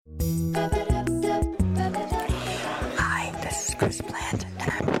Hi, this is Chris Plant,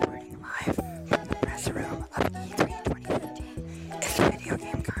 and I'm reporting live from the press room of E3 2015. It's a video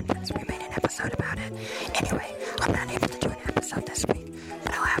game conference. We made an episode about it. Anyway, I'm not able to do an episode this week,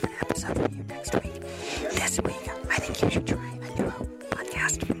 but I'll have an episode for you next week. This week, I think you should try a new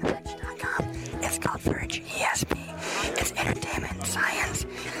podcast from TheVerge.com. It's called Verge ESP. It's entertainment, science,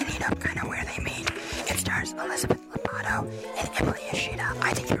 and you know kind of where they meet. It stars Elizabeth Lopato and Emily Yoshida.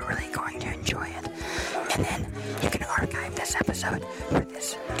 I think you're really going to enjoy it. And then you can archive this episode for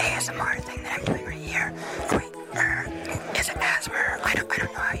this ASMR thing that I'm doing right here. Wait, is it ASMR? I don't know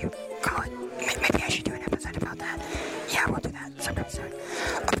how you call it. Maybe I should do an episode about that. Yeah, we'll do that sometime soon.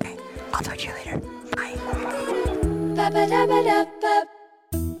 Okay, I'll talk to you later. Bye.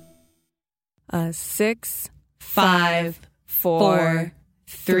 6, 5, 4,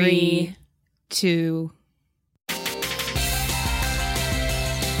 3, 2.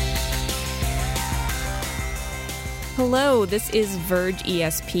 Hello, this is Verge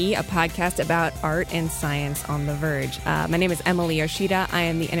ESP, a podcast about art and science on The Verge. My name is Emily Yoshida. I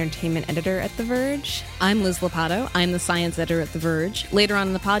am the entertainment editor at The Verge. I'm Liz Lopato. I'm the science editor at The Verge. Later on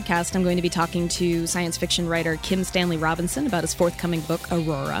in the podcast, I'm going to be talking to science fiction writer Kim Stanley Robinson about his forthcoming book,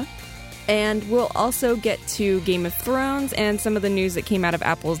 Aurora. And we'll also get to Game of Thrones and some of the news that came out of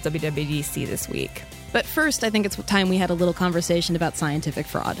Apple's WWDC this week. But first, I think it's time we had a little conversation about scientific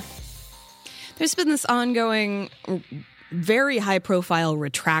fraud. There's been this ongoing, very high-profile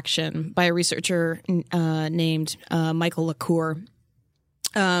retraction by a researcher named Michael LaCour.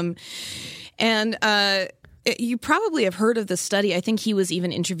 You probably have heard of this study. I think he was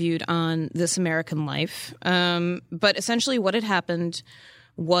even interviewed on This American Life. But essentially what had happened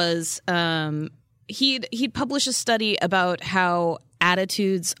was he'd published a study about how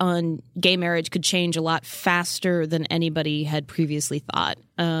attitudes on gay marriage could change a lot faster than anybody had previously thought.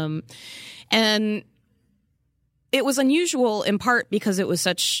 And it was unusual in part because it was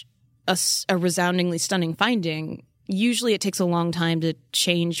such a resoundingly stunning finding. Usually it takes a long time to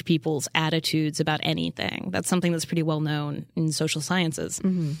change people's attitudes about anything. That's something that's pretty well known in social sciences.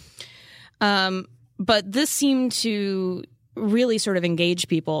 Mm-hmm. But this seemed to really sort of engage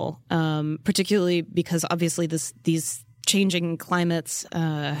people, particularly because obviously these changing climates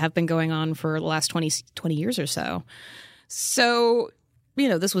have been going on for the last 20 years or so. So, you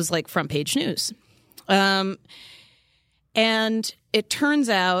know, this was like front page news. And it turns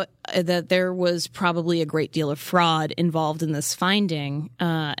out that there was probably a great deal of fraud involved in this finding.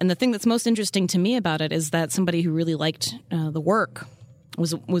 And the thing that's most interesting to me about it is that somebody who really liked the work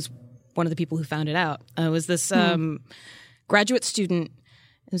was one of the people who found it out. It was this graduate student.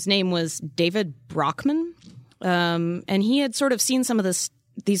 His name was David Brockman. And he had sort of seen some of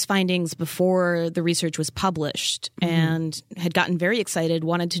these findings before the research was published and had gotten very excited,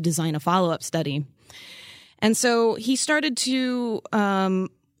 wanted to design a follow-up study. And so he started to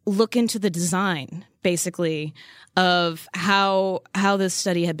look into the design, basically, of how this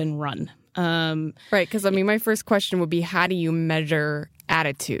study had been run. Right, because, I mean, my first question would be, how do you measure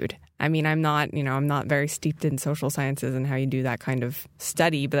attitude? I mean, I'm not very steeped in social sciences and how you do that kind of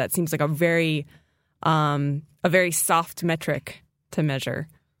study, but that seems like a very soft metric to measure.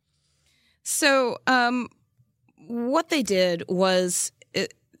 So what they did was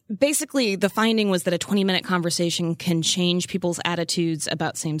basically the finding was that a 20-minute conversation can change people's attitudes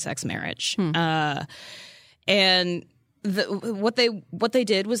about same-sex marriage. And what they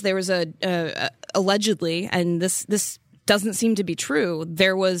did was there was allegedly, and this doesn't seem to be true,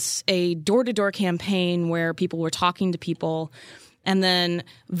 there was a door-to-door campaign where people were talking to people, and then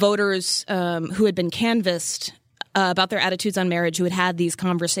voters who had been canvassed about their attitudes on marriage, who had had these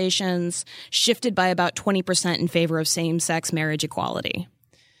conversations, shifted by about 20% in favor of same-sex marriage equality.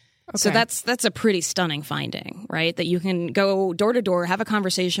 Okay. So that's a pretty stunning finding, right? That you can go door to door, have a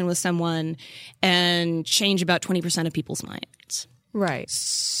conversation with someone, and change about 20% of people's minds. Right.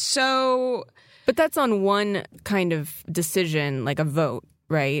 So, but that's on one kind of decision, like a vote,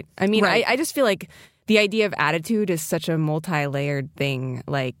 right? I mean, right. I just feel like the idea of attitude is such a multi-layered thing.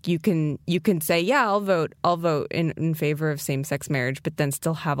 Like you can say, yeah, I'll vote in favor of same-sex marriage, but then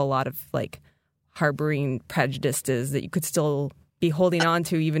still have a lot of like harboring prejudices that you could still be holding on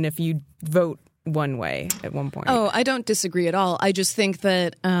to even if you vote one way at one point. Oh, I don't disagree at all. I just think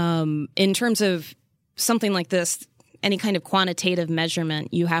that in terms of something like this, any kind of quantitative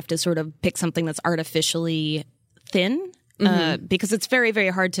measurement, you have to sort of pick something that's artificially thin because it's very, very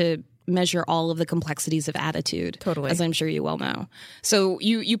hard to measure all of the complexities of attitude, totally, as I'm sure you well know. So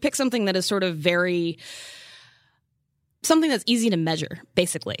you pick something that is sort of very something that's easy to measure,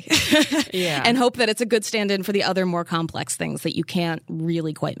 basically. Yeah. And hope that it's a good stand-in for the other more complex things that you can't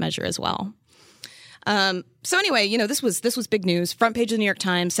really quite measure as well. So anyway, this was big news. Front page of the New York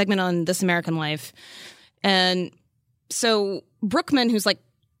Times, segment on This American Life. And so Brookman, who's like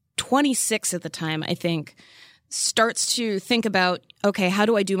 26 at the time, I think, starts to think about, okay, how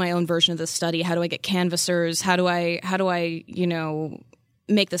do I do my own version of this study? How do I get canvassers? How do I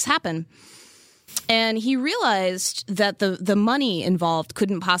make this happen? And he realized that the money involved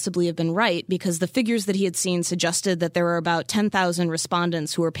couldn't possibly have been right because the figures that he had seen suggested that there were about 10,000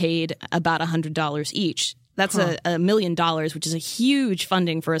 respondents who were paid about $100 each. That's $1 million, which is a huge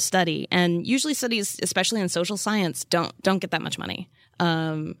funding for a study. And usually studies, especially in social science, don't get that much money.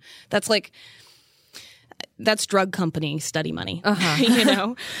 That's drug company study money,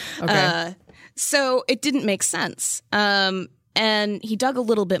 Okay. So it didn't make sense. And he dug a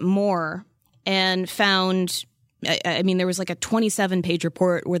little bit more and found, there was like a 27-page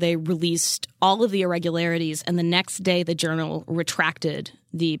report where they released all of the irregularities, and the next day the journal retracted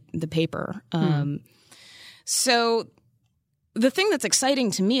the paper. So the thing that's exciting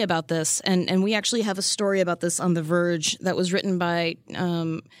to me about this, and we actually have a story about this on The Verge that was written by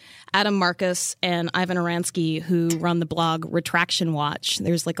Adam Marcus and Ivan Oransky, who run the blog Retraction Watch.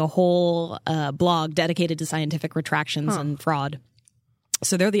 There's like a whole blog dedicated to scientific retractions and fraud.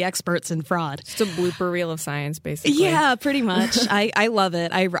 So they're the experts in fraud. Just a blooper reel of science, basically. Yeah, pretty much. I love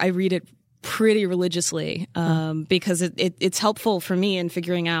it. I read it pretty religiously because it's helpful for me in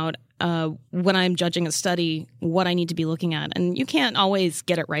figuring out when I'm judging a study what I need to be looking at. And you can't always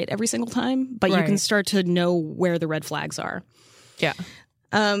get it right every single time, but you can start to know where the red flags are. Yeah.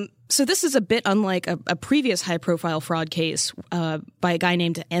 So this is a bit unlike a previous high-profile fraud case by a guy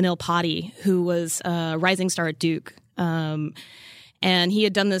named Anil Patti, who was a rising star at Duke. And he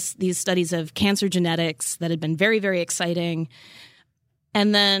had done these studies of cancer genetics that had been very, very exciting.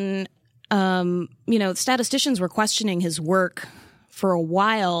 And then, statisticians were questioning his work for a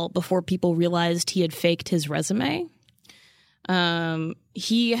while before people realized he had faked his resume.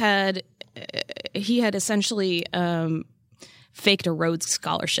 He had essentially faked a Rhodes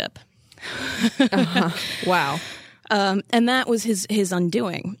Scholarship. Wow. And that was his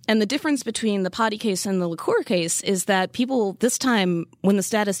undoing. And the difference between the Patti case and the LaCour case is that people this time, when the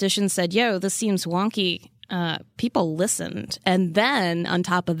statisticians said, yo, this seems wonky, people listened. And then on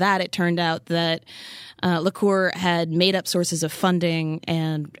top of that, it turned out that LaCour had made up sources of funding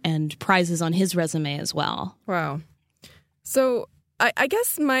and prizes on his resume as well. Wow. So I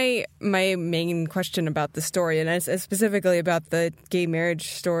guess my main question about the story, and specifically about the gay marriage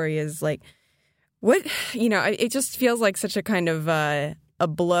story, is like, what, it just feels like such a kind of a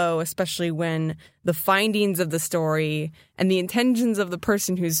blow, especially when the findings of the story and the intentions of the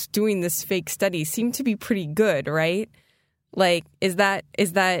person who's doing this fake study seem to be pretty good, right? Like, is that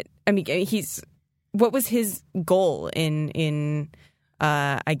what was his goal in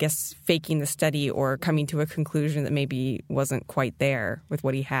I guess faking the study or coming to a conclusion that maybe wasn't quite there with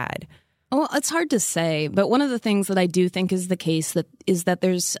what he had? Well, it's hard to say, but one of the things that I do think is the case is that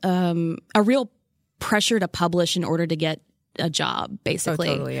there's a real pressure to publish in order to get a job, basically.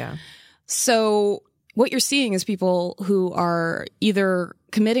 Oh, totally, yeah. So what you're seeing is people who are either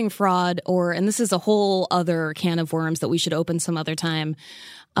committing fraud or, and this is a whole other can of worms that we should open some other time,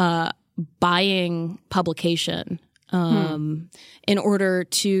 buying publication in order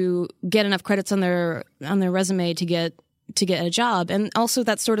to get enough credits on their resume to get a job. And also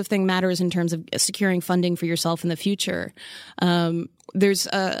that sort of thing matters in terms of securing funding for yourself in the future. There's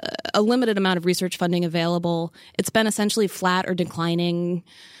a limited amount of research funding available. It's been essentially flat or declining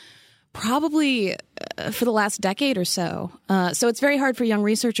probably for the last decade or so. So it's very hard for young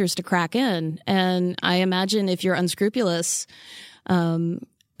researchers to crack in. And I imagine if you're unscrupulous,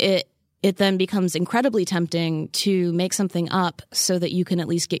 it then becomes incredibly tempting to make something up so that you can at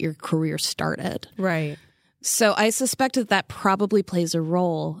least get your career started. Right. So I suspect that probably plays a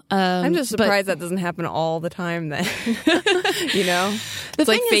role. I'm just surprised that doesn't happen all the time then. It's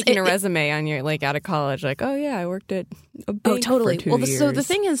like faking a resume on your, like, out of college. Like, oh, yeah, I worked at a bank totally. for 2 years. So the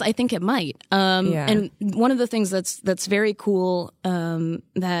thing is, I think it might. And one of the things that's very cool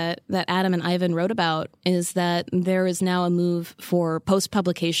that Adam and Ivan wrote about is that there is now a move for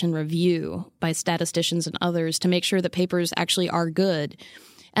post-publication review by statisticians and others to make sure that papers actually are good.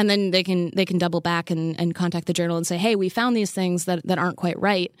 And then they can double back and contact the journal and say, hey, we found these things that aren't quite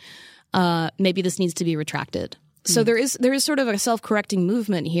right. Maybe this needs to be retracted. So there is sort of a self-correcting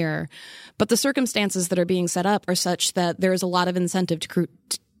movement here, but the circumstances that are being set up are such that there is a lot of incentive to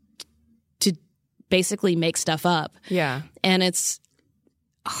basically make stuff up. Yeah. And it's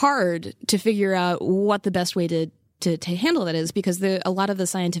hard to figure out what the best way to to handle that is because a lot of the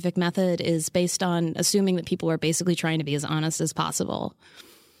scientific method is based on assuming that people are basically trying to be as honest as possible.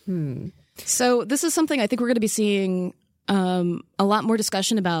 So this is something I think we're going to be seeing a lot more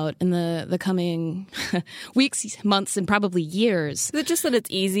discussion about in the coming weeks, months, and probably years. Is it just that it's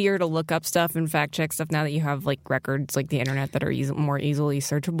easier to look up stuff and fact check stuff now that you have like records like the internet that are more easily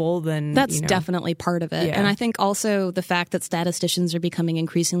searchable than That's definitely part of it. Yeah. And I think also the fact that statisticians are becoming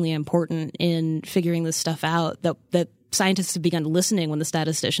increasingly important in figuring this stuff out, that scientists have begun listening when the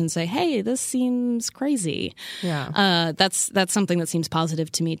statisticians say, hey, this seems crazy. Yeah. That's something that seems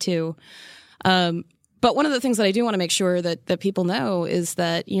positive to me too. But one of the things that I do want to make sure that people know is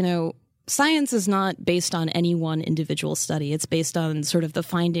that, science is not based on any one individual study. It's based on sort of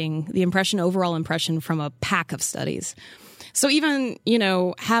the overall impression from a pack of studies. So even,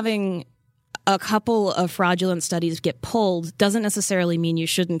 having a couple of fraudulent studies get pulled doesn't necessarily mean you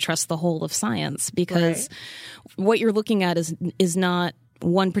shouldn't trust the whole of science, because what you're looking at is not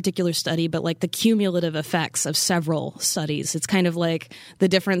one particular study, but like the cumulative effects of several studies. It's kind of like the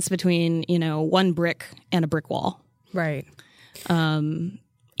difference between, one brick and a brick wall. Right.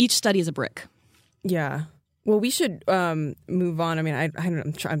 Each study is a brick. Yeah. Well, we should move on. I mean,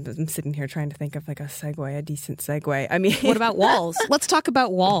 I'm sitting here trying to think of like a decent segue. I mean, what about walls? Let's talk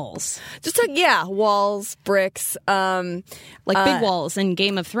about walls. Walls, bricks, like big walls in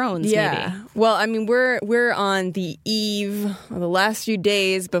Game of Thrones. Yeah. Maybe. Well, I mean, we're on the eve, or the last few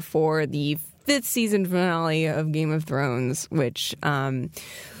days before the 5th season finale of Game of Thrones, which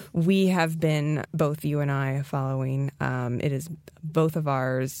we have been, both you and I, following. It is both of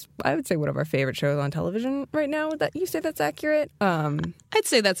ours, I would say, one of our favorite shows on television right now. That you say that's accurate? I'd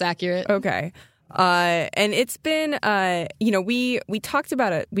say that's accurate. Okay. And it's been, we talked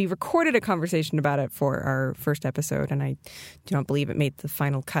about it. We recorded a conversation about it for our first episode, and I do not believe it made the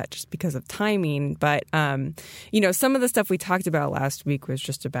final cut just because of timing. But, some of the stuff we talked about last week was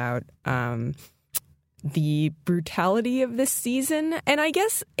just about the brutality of this season. And I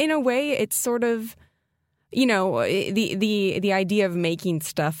guess in a way it's sort of, the idea of making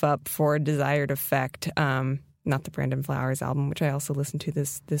stuff up for a desired effect. Not the Brandon Flowers album, which I also listened to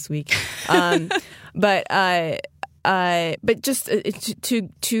this week. But just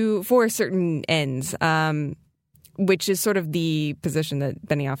to for certain ends, which is sort of the position that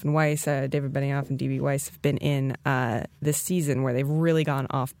Benioff and Weiss, David Benioff and D.B. Weiss, have been in this season, where they've really gone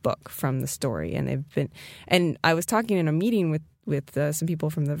off book from the story. And I was talking in a meeting with some people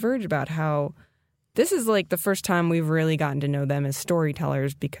from The Verge about how this is like the first time we've really gotten to know them as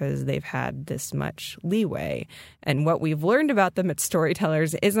storytellers, because they've had this much leeway. And what we've learned about them as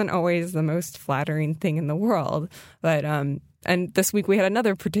storytellers isn't always the most flattering thing in the world. But and this week we had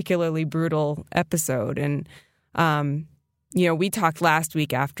another particularly brutal episode. And we talked last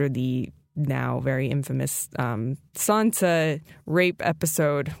week after the now very infamous Sansa rape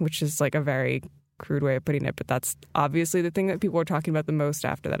episode, which is like a very crude way of putting it, but that's obviously the thing that people are talking about the most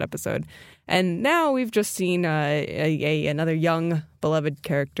after that episode. And now we've just seen another young beloved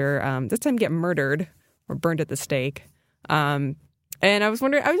character this time get murdered or burned at the stake. And I just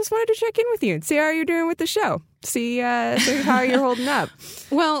wanted to check in with you and see how you're doing with the show. See how you're holding up.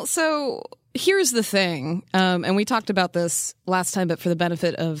 Well, so here's the thing, and we talked about this last time, but for the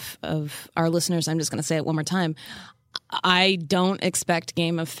benefit of our listeners, I'm just going to say it one more time. I don't expect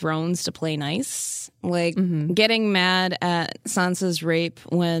Game of Thrones to play nice. Like, getting mad at Sansa's rape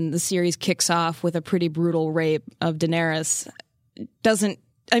when the series kicks off with a pretty brutal rape of Daenerys doesn't...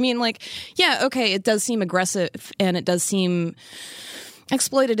 I mean, like, yeah, okay, it does seem aggressive and it does seem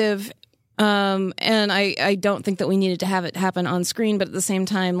exploitative. And I don't think that we needed to have it happen on screen, but at the same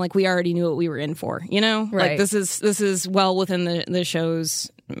time, like, we already knew what we were in for, Right. Like, this is well within the show's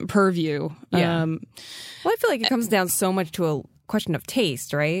purview. Yeah. Well, I feel like it comes down so much to a question of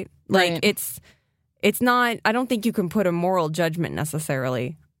taste, right? Like, right. It's not, I don't think you can put a moral judgment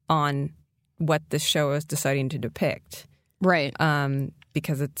necessarily on what this show is deciding to depict. Right.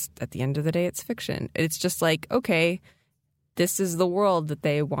 Because it's, at the end of the day, it's fiction. It's just like, okay, this is the world that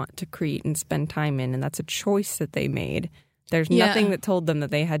they want to create and spend time in, and that's a choice that they made. There's nothing that told them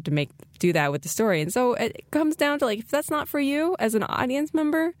that they had to do that with the story. And so it comes down to, like, if that's not for you as an audience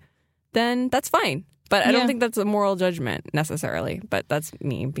member, then that's fine. But I don't think that's a moral judgment necessarily. But that's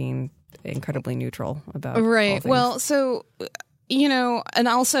me being incredibly neutral about all things. Well, so, and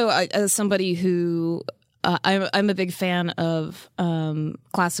also as somebody who... I'm a big fan of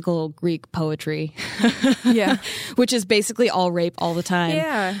classical Greek poetry, which is basically all rape all the time.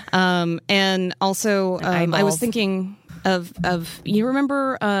 Yeah. And also, I was thinking of you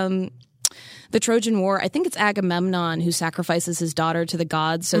remember the Trojan War. I think it's Agamemnon who sacrifices his daughter to the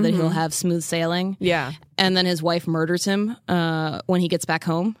gods so that he'll have smooth sailing. Yeah. And then his wife murders him when he gets back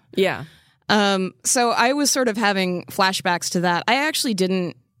home. Yeah. So I was sort of having flashbacks to that.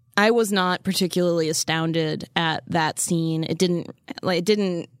 I was not particularly astounded at that scene. It didn't,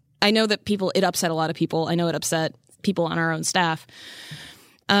 I know that it upset a lot of people. I know it upset people on our own staff.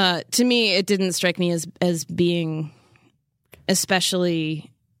 To me, it didn't strike me as being especially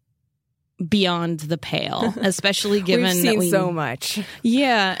beyond the pale, especially given We've that seen so much.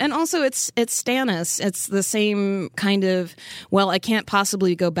 Yeah, and also it's Stannis. It's the same kind of, well, I can't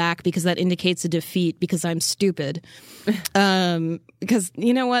possibly go back because that indicates a defeat because I'm stupid. Because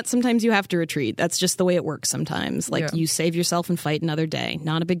you know what? Sometimes you have to retreat. That's just the way it works sometimes. Like you save yourself and fight another day.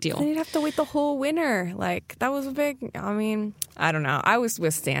 Not a big deal. Then you'd have to wait the whole winter. Like that was a big, I mean, I don't know. I was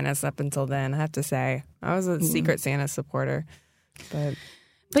with Stannis up until then, I have to say. I was a secret Stannis supporter.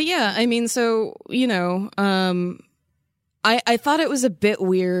 But yeah, I mean, so, you know, I thought it was a bit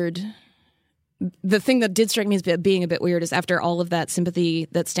weird. The thing that did strike me as being a bit weird is after all of that sympathy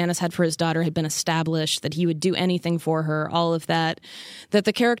that Stannis had for his daughter had been established, that he would do anything for her, all of that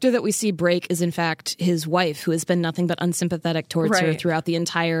the character that we see break is in fact his wife, who has been nothing but unsympathetic towards her throughout the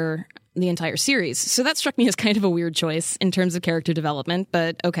entire series. So that struck me as kind of a weird choice in terms of character development,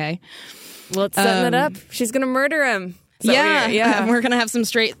 but okay. Well, it's setting it up. She's going to murder him. So yeah. We're going to have some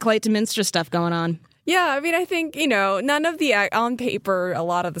straight Clytemnestra stuff going on. Yeah, I mean, I think, you know, none of the, on paper, a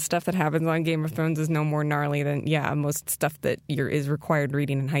lot of the stuff that happens on Game of Thrones is no more gnarly than, most stuff that is required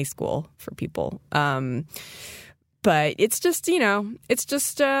reading in high school for people. But it's just, you know, it's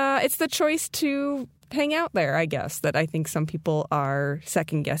the choice to hang out there, I guess, that I think some people are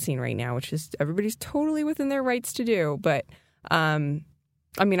second guessing right now, which is everybody's totally within their rights to do. But, I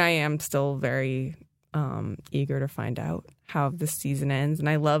mean, I am still very eager to find out how this season ends, and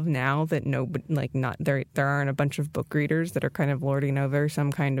I love now that there aren't a bunch of book readers that are kind of lording over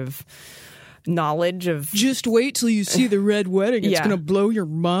some kind of knowledge of. Just wait till you see the Red Wedding; it's gonna blow your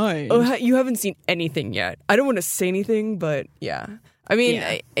mind. Oh, you haven't seen anything yet. I don't want to say anything, but yeah, I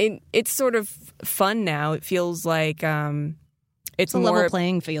mean, it's sort of fun now. It feels like it's a more level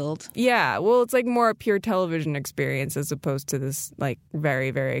playing field. Yeah, well, it's like more a pure television experience as opposed to this like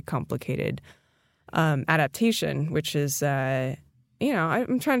very, very complicated adaptation, which is, I'm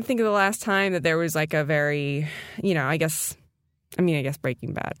trying to think of the last time that there was like a very, I guess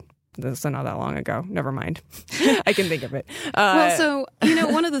Breaking Bad. So not that long ago. Never mind. I can think of it. Well, so,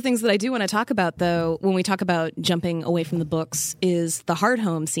 one of the things that I do want to talk about, though, when we talk about jumping away from the books is the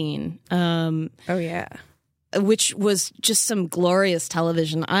Hardhome scene. Oh, yeah. Which was just some glorious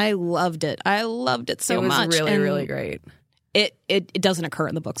television. I loved it. I loved it so much. It was really, really great. It doesn't occur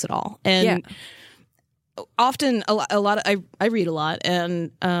in the books at all. And often a lot of, I read a lot,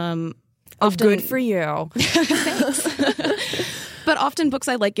 and often good for you. Thanks. But often books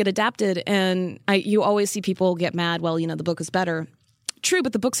I like get adapted, and you always see people get mad. Well, the book is better. True,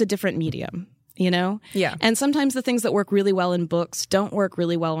 but the book's a different medium. Yeah. And sometimes the things that work really well in books don't work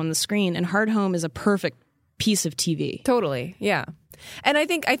really well on the screen. And Hardhome is a perfect piece of TV. Totally. Yeah. And I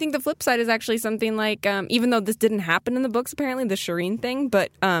think the flip side is actually something like, even though this didn't happen in the books, apparently the Shireen thing,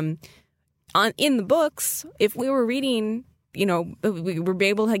 but in the books, if we were reading, we were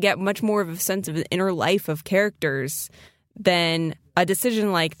able to get much more of a sense of the inner life of characters, then a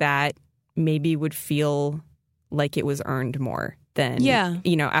decision like that maybe would feel like it was earned more than,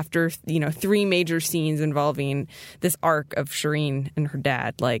 after, 3 major scenes involving this arc of Shireen and her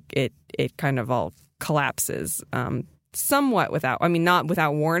dad, like it kind of all collapses somewhat not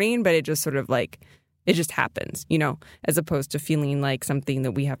without warning, but it just sort of like, it just happens, as opposed to feeling like something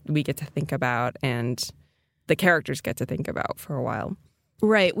that we get to think about and the characters get to think about for a while.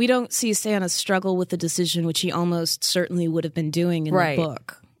 Right. We don't see Stannis struggle with the decision, which he almost certainly would have been doing in the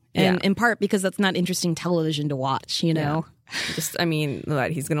book. And in part because that's not interesting television to watch, know? Just,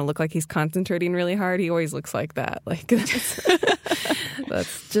 he's going to look like he's concentrating really hard. He always looks like that. Like, that's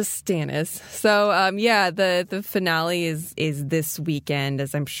just Stannis. So, the finale is this weekend,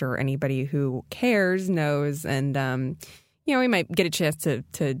 as I'm sure anybody who cares knows. And, we might get a chance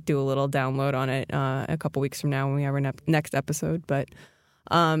to do a little download on it a couple weeks from now when we have our next episode. But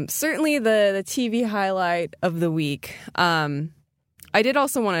certainly the TV highlight of the week. I did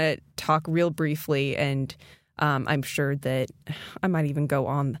also want to talk real briefly, and I'm sure that I might even go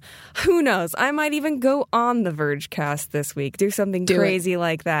on, who knows, I might even go on the Vergecast this week, do something crazy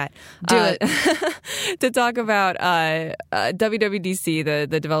like that. Do it. To talk about WWDC,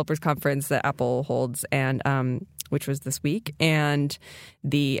 the developers conference that Apple holds, and which was this week, and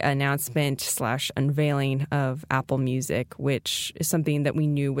the announcement/unveiling of Apple Music, which is something that we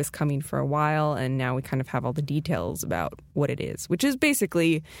knew was coming for a while, and now we kind of have all the details about what it is, which is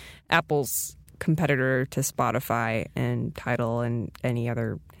basically Apple's competitor to Spotify and Tidal and any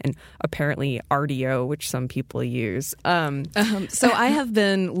other, and apparently RDO, which some people use. So I have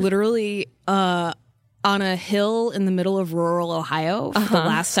been literally on a hill in the middle of rural Ohio for the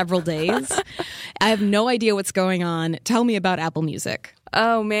last several days. I have no idea what's going on. Tell me about Apple Music.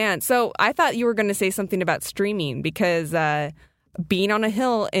 Oh, man. So I thought you were going to say something about streaming, because being on a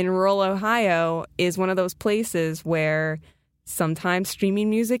hill in rural Ohio is one of those places where sometimes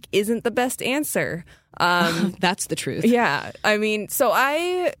streaming music isn't the best answer. That's the truth. Yeah. I mean, so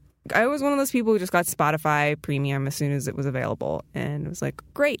I was one of those people who just got Spotify Premium as soon as it was available. And it was like,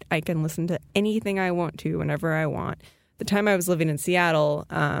 great, I can listen to anything I want to whenever I want. The time I was living in Seattle,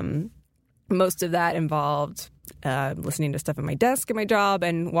 most of that involved listening to stuff at my desk at my job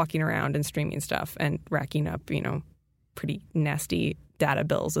and walking around and streaming stuff and racking up, pretty nasty data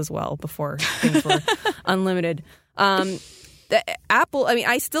bills as well before things were unlimited. Apple,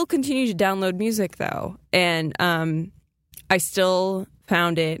 I still continue to download music, though, and I still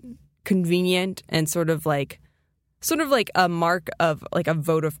found it convenient and sort of like a mark of like a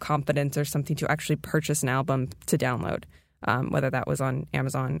vote of confidence or something to actually purchase an album to download, whether that was on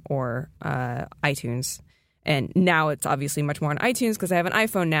Amazon or iTunes. And now it's obviously much more on iTunes because I have an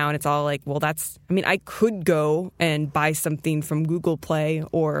iPhone now, and it's all like, well, I could go and buy something from Google Play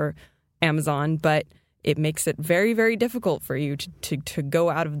or Amazon, but it makes it very, very difficult for you to go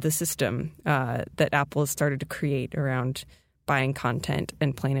out of the system that Apple has started to create around buying content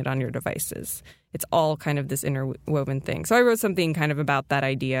and playing it on your devices. It's all kind of this interwoven thing. So I wrote something kind of about that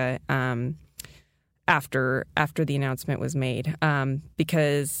idea after the announcement was made,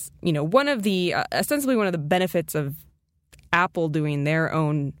 because ostensibly one of the benefits of Apple doing their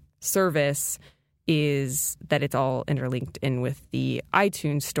own service is that it's all interlinked in with the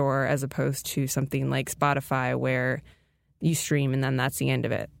iTunes store, as opposed to something like Spotify where you stream and then that's the end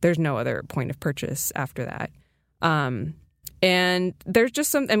of it. There's no other point of purchase after that. And there's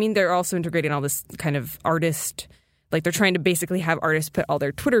just they're also integrating all this kind of artist, like they're trying to basically have artists put all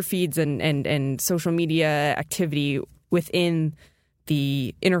their Twitter feeds and social media activity within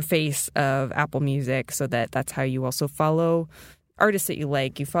the interface of Apple Music, so that's how you also follow artists that you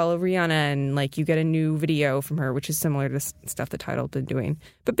like. You follow Rihanna and you get a new video from her, which is similar to stuff that Tidal's been doing.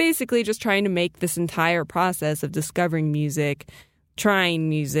 But basically just trying to make this entire process of discovering music, trying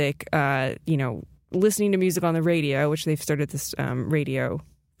music, listening to music on the radio, which they've started this radio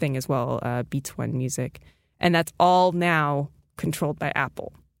thing as well, Beats One Music. And that's all now controlled by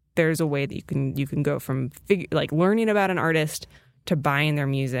Apple. There's a way that you can go from learning about an artist to buying their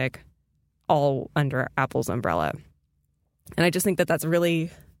music all under Apple's umbrella. And I just think I don't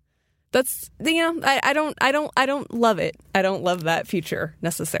love it. I don't love that future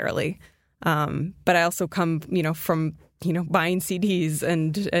necessarily. But I also come, from, buying CDs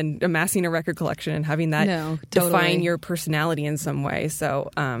and amassing a record collection and having that define your personality in some way. So,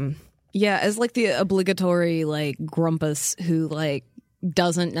 yeah, as the obligatory grumpus who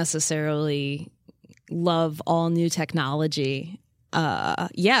doesn't necessarily love all new technology. One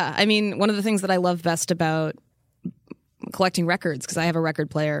of the things that I love best about collecting records, because I have a record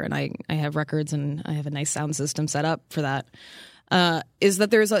player and I have records and I have a nice sound system set up for that, is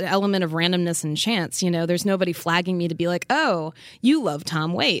that there's an element of randomness and chance. There's nobody flagging me to be like, oh, you love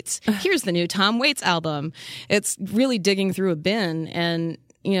Tom Waits. Here's the new Tom Waits album. It's really digging through a bin and,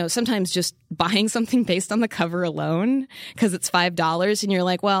 sometimes just buying something based on the cover alone because it's $5 and you're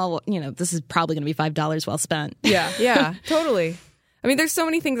like, well, this is probably going to be $5 well spent. Yeah, totally. There's so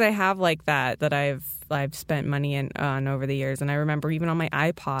many things I have like that I've spent money on over the years. And I remember even on my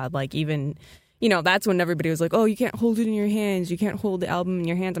iPod, that's when everybody was like, oh, you can't hold it in your hands. You can't hold the album in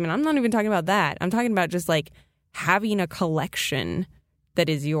your hands. I'm not even talking about that. I'm talking about just having a collection that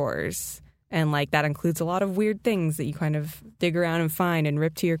is yours. And that includes a lot of weird things that you kind of dig around and find and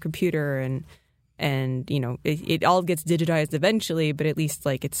rip to your computer. And it all gets digitized eventually, but at least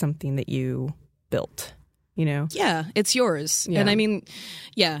it's something that you built, Yeah, it's yours. Yeah.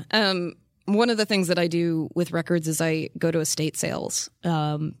 And one of the things that I do with records is I go to estate sales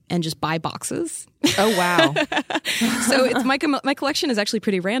and just buy boxes. Oh, wow. So it's my collection is actually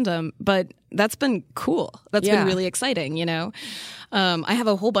pretty random, but that's been cool. That's been really exciting, I have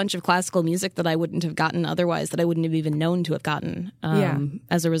a whole bunch of classical music that I wouldn't have gotten otherwise, that I wouldn't have even known to have gotten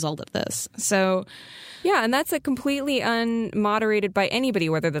as a result of this. So... yeah, and that's completely unmoderated by anybody,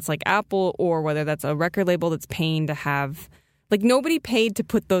 whether that's Apple or whether that's a record label that's paying to have Like, nobody paid to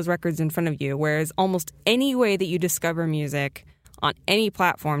put those records in front of you, whereas almost any way that you discover music on any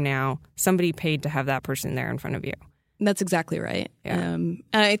platform now, somebody paid to have that person there in front of you. That's exactly right. Yeah.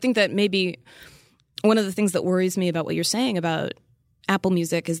 I think that maybe one of the things that worries me about what you're saying about Apple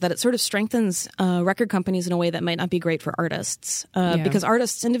Music is that it sort of strengthens record companies in a way that might not be great for artists. Because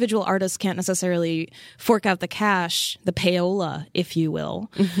individual artists can't necessarily fork out the cash, the payola, if you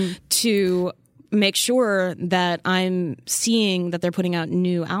will, to make sure that I'm seeing that they're putting out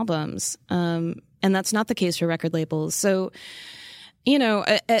new albums. And that's not the case for record labels. So, you know,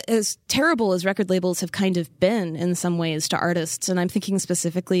 as terrible as record labels have kind of been in some ways to artists, and I'm thinking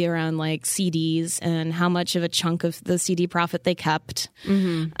specifically around like CDs and how much of a chunk of the CD profit they kept,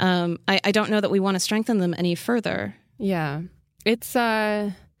 I don't know that we want to strengthen them any further. Yeah. It's,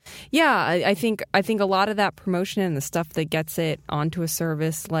 I think a lot of that promotion and the stuff that gets it onto a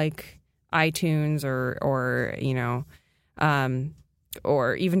service like iTunes or you know,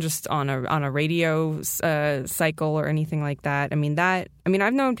 or even just on a radio cycle or anything like that. I mean,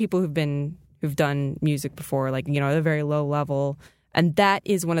 I've known people who've done music before, like, you know, at a very low level, and that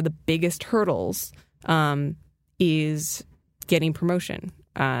is one of the biggest hurdles, is getting promotion,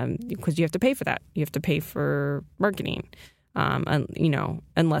 because you have to pay for that. You have to pay for marketing, and you know,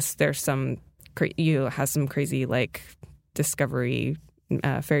 unless there's some crazy like discovery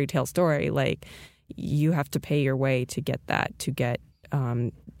fairy tale story, like you have to pay your way to get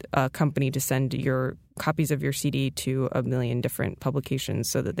a company to send your copies of your CD to 1 million different publications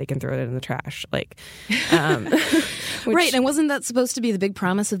so that they can throw it in the trash. Like, right. And wasn't that supposed to be the big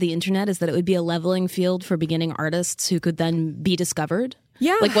promise of the internet, is that it would be a leveling field for beginning artists who could then be discovered?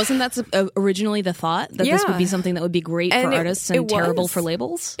 Yeah. Like, wasn't that originally the thought, that this would be something that would be great for artists and terrible for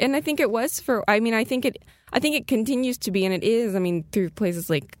labels? And I think it was I think it continues to be, and it is, I mean, through places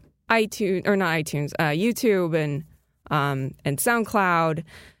like iTunes, or not iTunes, YouTube and SoundCloud,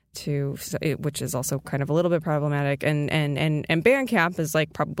 which is also kind of a little bit problematic, and Bandcamp is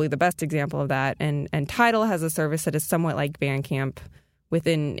like probably the best example of that, and Tidal has a service that is somewhat like Bandcamp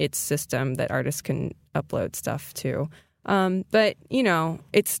within its system that artists can upload stuff to, but you know,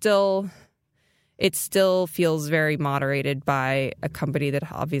 it still feels very moderated by a company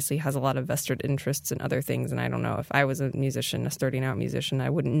that obviously has a lot of vested interests in other things. And I don't know, if I was a starting out musician,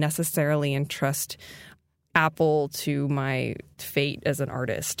 I wouldn't necessarily entrust Apple to my fate as an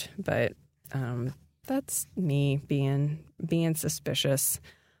artist. But that's me being suspicious.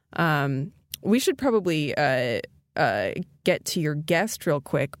 We should probably get to your guest real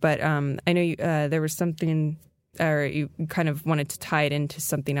quick, but I know there was something, or you kind of wanted to tie it into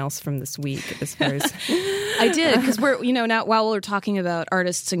something else from this week as far as... I did, because we're, you know, now while we're talking about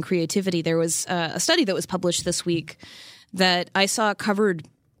artists and creativity, there was a study that was published this week that I saw covered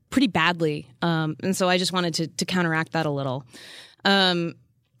pretty badly, and so I just wanted to counteract that a little.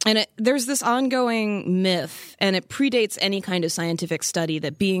 There's this ongoing myth, and it predates any kind of scientific study,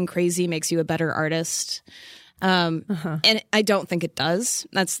 that being crazy makes you a better artist. And I don't think it does.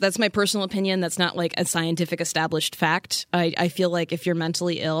 That's my personal opinion. That's not like a scientific established fact. I feel like if you're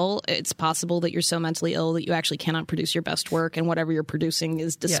mentally ill, it's possible that you're so mentally ill that you actually cannot produce your best work, and whatever you're producing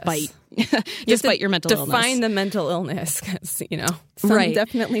is despite your mental illness. Define the mental illness, because, you know, some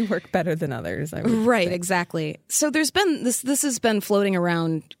definitely work better than others. I would think. Exactly. So there's been this has been floating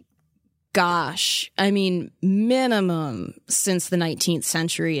around. Gosh, I mean, minimum since the 19th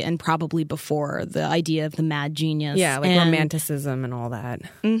century, and probably before, the idea of the mad genius. Yeah, like romanticism and all that.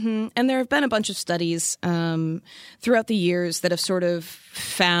 Mm-hmm. And there have been a bunch of studies throughout the years that have sort of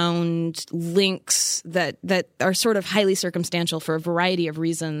found links that are sort of highly circumstantial for a variety of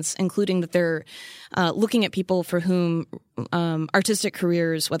reasons, including that they're looking at people for whom artistic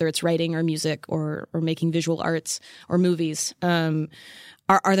careers, whether it's writing or music or making visual arts or movies,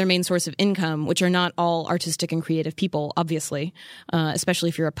 are their main source of income, which are not all artistic and creative people, obviously, especially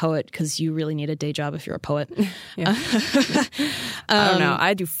if you're a poet, because you really need a day job if you're a poet. Yeah. I don't know.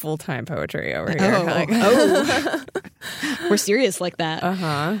 I do full-time poetry over here. We're serious like that.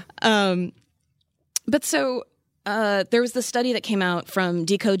 But so there was this study that came out from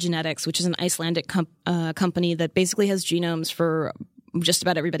Decode Genetics, which is an Icelandic company that basically has genomes for just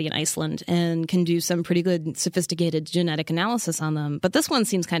about everybody in Iceland and can do some pretty good sophisticated genetic analysis on them. But this one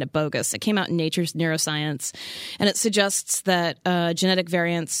seems kind of bogus. It came out in Nature's Neuroscience, and it suggests that genetic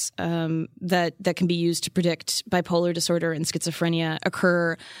variants that can be used to predict bipolar disorder and schizophrenia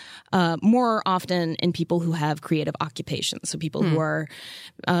occur more often in people who have creative occupations. So people who are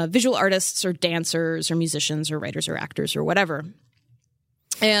visual artists or dancers or musicians or writers or actors or whatever.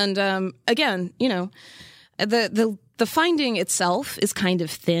 And again, you know, the finding itself is kind of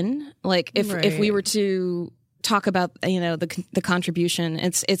thin. Like if we were to talk about the contribution.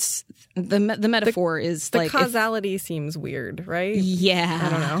 It's the metaphor is the like causality seems weird, right? Yeah, I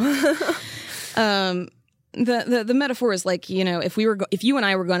don't know. The metaphor is like, if you and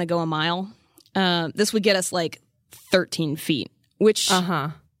I were going to go a mile, this would get us like 13 feet, which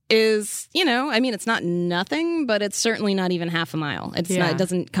is, it's not nothing, but it's certainly not even half a mile. It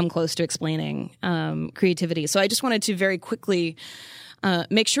doesn't come close to explaining creativity. So I just wanted to very quickly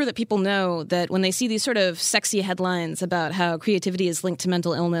make sure that people know that when they see these sort of sexy headlines about how creativity is linked to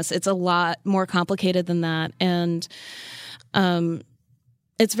mental illness, it's a lot more complicated than that. And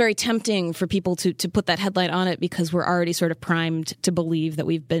it's very tempting for people to put that headline on it because we're already sort of primed to believe that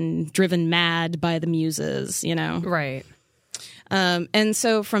we've been driven mad by the muses, Right. And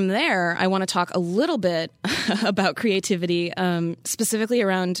so from there, I want to talk a little bit about creativity, specifically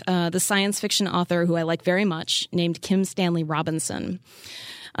around the science fiction author who I like very much, named Kim Stanley Robinson.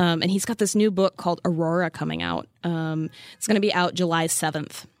 And he's got this new book called Aurora coming out. It's going to be out July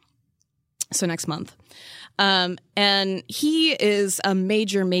 7th, so next month. And he is a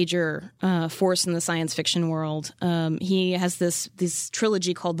major force in the science fiction world. He has this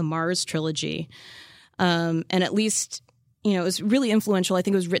trilogy called the Mars Trilogy. And at least, it was really influential. I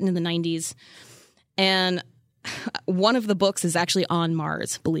think it was written in the 90s. And one of the books is actually on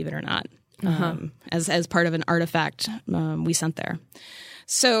Mars, believe it or not, as part of an artifact we sent there.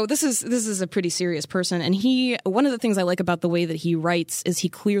 So this is a pretty serious person. And one of the things I like about the way that he writes is he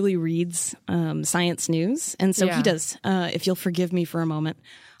clearly reads science news. And so he does, if you'll forgive me for a moment,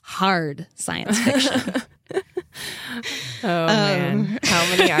 hard science fiction. Oh, man.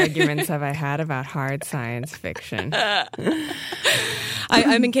 How many arguments have I had about hard science fiction?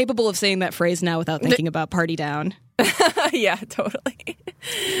 I'm incapable of saying that phrase now without thinking about Party Down. Yeah, totally.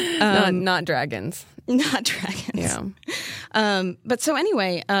 Not dragons. Not dragons. Yeah. But so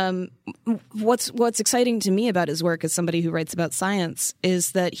anyway, what's exciting to me about his work as somebody who writes about science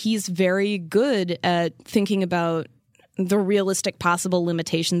is that he's very good at thinking about the realistic possible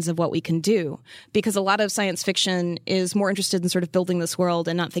limitations of what we can do, because a lot of science fiction is more interested in sort of building this world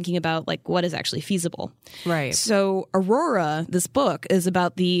and not thinking about like what is actually feasible. Right. So Aurora, this book, is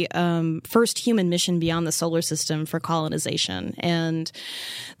about the first human mission beyond the solar system for colonization. And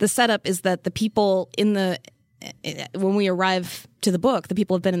the setup is that the people when we arrive to the book, the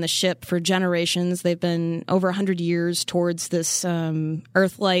people have been in the ship for generations. They've been over 100 years towards this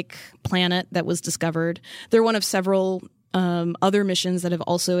Earth-like planet that was discovered. They're one of several other missions that have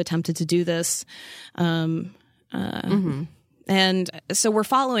also attempted to do this. And so we're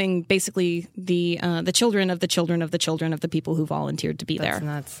following basically the children of the children of the children of the people who volunteered to be there. That's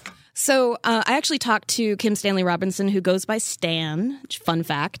nuts. So I actually talked to Kim Stanley Robinson, who goes by Stan, fun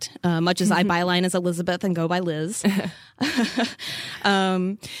fact, much as I byline as Elizabeth and go by Liz.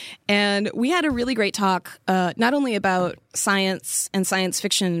 And we had a really great talk, not only about science and science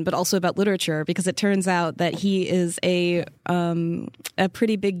fiction, but also about literature, because it turns out that he is a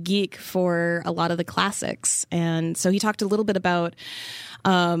pretty big geek for a lot of the classics. And so he talked a little bit about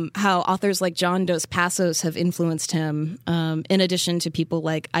how authors like John Dos Passos have influenced him, in addition to people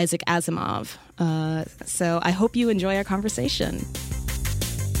like Isaac Asimov. So I hope you enjoy our conversation.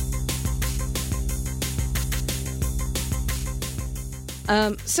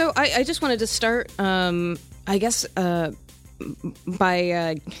 So I just wanted to start, I guess,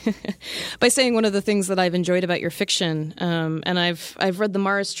 by by saying one of the things that I've enjoyed about your fiction, and I've read the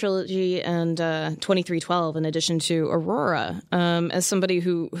Mars Trilogy and 2312 in addition to Aurora, as somebody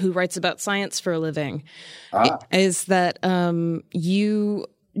who writes about science for a living, is that you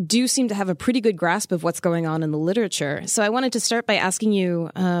do seem to have a pretty good grasp of what's going on in the literature. So I wanted to start by asking you,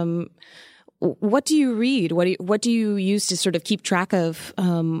 what do you read? What do you use to sort of keep track of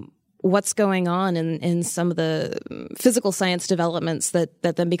what's going on in some of the physical science developments that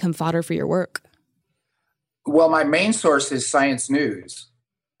then become fodder for your work? Well, my main source is Science News.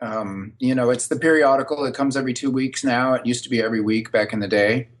 It's the periodical. It comes every 2 weeks now. It used to be every week back in the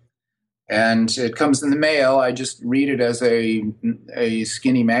day. And it comes in the mail. I just read it as a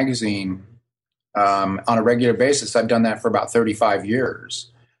skinny magazine on a regular basis. I've done that for about 35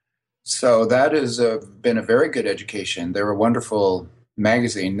 years. So that has been a very good education. They're a wonderful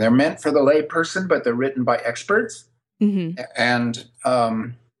magazine. They're meant for the layperson, but they're written by experts. Mm-hmm. And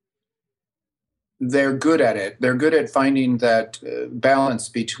they're good at it. They're good at finding that balance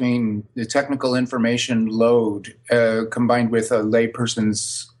between the technical information load combined with a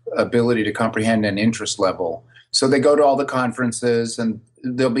layperson's ability to comprehend and interest level. So they go to all the conferences, and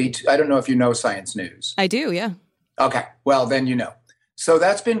there'll be, I don't know if you know Science News. I do, yeah. Okay, well, then you know. So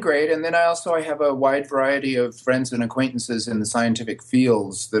that's been great. And then I have a wide variety of friends and acquaintances in the scientific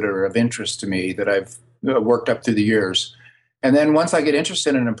fields that are of interest to me that I've worked up through the years. And then once I get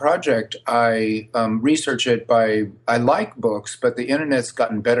interested in a project, I research it I like books, but the internet's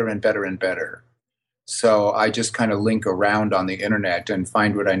gotten better and better and better. So I just kind of link around on the internet and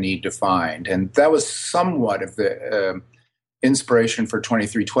find what I need to find. And that was somewhat of the inspiration for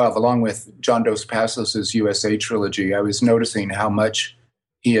 2312, along with John Dos Passos' USA trilogy. I was noticing how much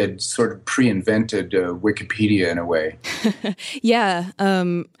he had sort of pre-invented Wikipedia in a way. Yeah,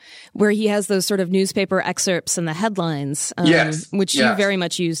 where he has those sort of newspaper excerpts and the headlines, which you very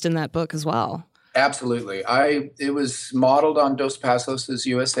much used in that book as well. Absolutely. It was modeled on Dos Passos'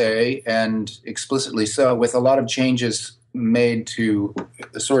 USA, and explicitly so, with a lot of changes made to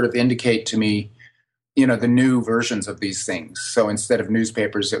sort of indicate to me, the new versions of these things. So instead of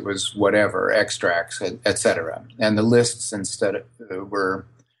newspapers, it was whatever, extracts, etc. And the lists instead were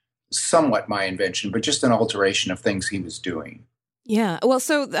somewhat my invention, but just an alteration of things he was doing. Yeah. Well,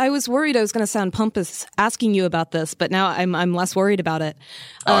 so I was worried I was going to sound pompous asking you about this, but now I'm less worried about it.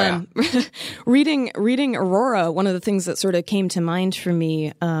 Reading Aurora, one of the things that sort of came to mind for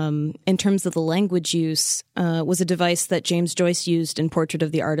me in terms of the language use was a device that James Joyce used in Portrait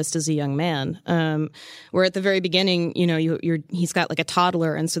of the Artist as a Young Man, where at the very beginning, he's got like a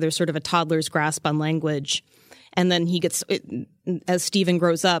toddler, and so there's sort of a toddler's grasp on language. And then as Stephen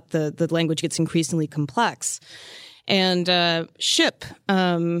grows up, the language gets increasingly complex. And Shipp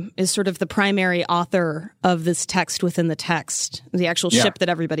is sort of the primary author of this text within the text, the actual ship that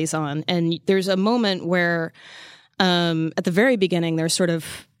everybody's on. And there's a moment where at the very beginning, there's sort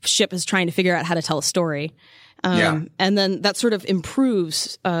of Shipp is trying to figure out how to tell a story. And then that sort of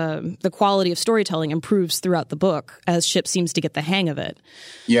improves, the quality of storytelling improves throughout the book as Shipp seems to get the hang of it.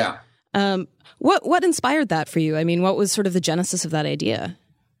 Yeah. What inspired that for you? I mean, what was sort of the genesis of that idea?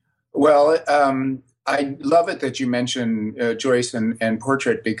 Well, I love it that you mention Joyce and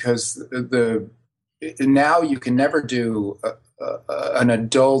Portrait, because now you can never do an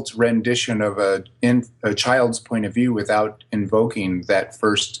adult rendition of a child's point of view without invoking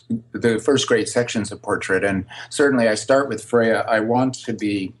the first great sections of Portrait. And certainly I start with Freya. I want to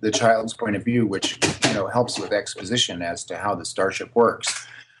be the child's point of view, which helps with exposition as to how the starship works,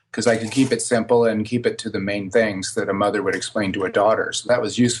 because I could keep it simple and keep it to the main things that a mother would explain to a daughter. So that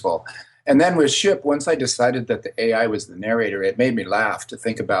was useful. And then with Shipp, once I decided that the AI was the narrator, it made me laugh to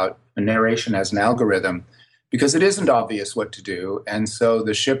think about a narration as an algorithm, because it isn't obvious what to do. And so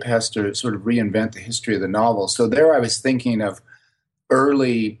the ship has to sort of reinvent the history of the novel. So there I was thinking of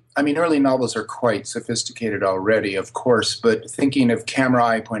early novels are quite sophisticated already, of course, but thinking of camera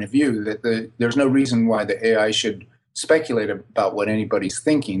eye point of view, that there's no reason why the AI should speculate about what anybody's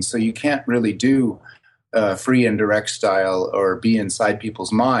thinking. So you can't really do free and direct style or be inside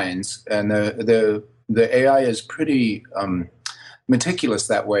people's minds. And the AI is pretty meticulous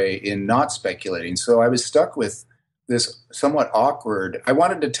that way in not speculating. So I was stuck with this somewhat awkward. I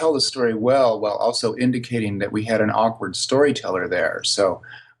wanted to tell the story well while also indicating that we had an awkward storyteller there. So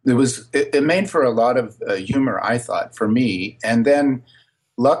it made for a lot of humor, I thought, for me. And then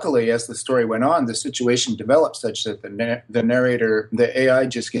luckily, as the story went on, the situation developed such that the narrator, the AI,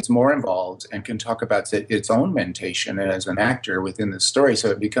 just gets more involved and can talk about its own mentation as an actor within the story. So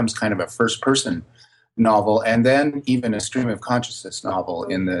it becomes kind of a first-person novel, and then even a stream of consciousness novel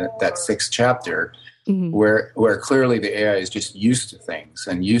in that sixth chapter, where clearly the AI is just used to things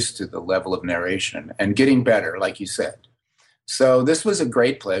and used to the level of narration and getting better, like you said. So this was a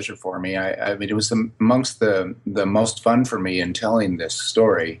great pleasure for me. I mean, it was amongst the most fun for me in telling this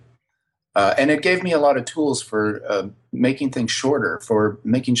story. And it gave me a lot of tools for making things shorter, for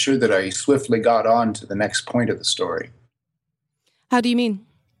making sure that I swiftly got on to the next point of the story. How do you mean?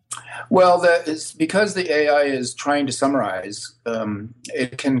 Well, it's because the AI is trying to summarize,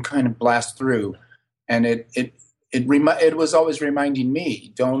 it can kind of blast through. And it was always reminding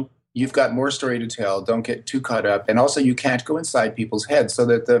me, you've got more story to tell. Don't get too caught up. And also, you can't go inside people's heads. So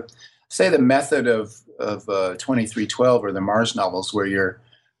that the method of 2312 or the Mars novels, where you're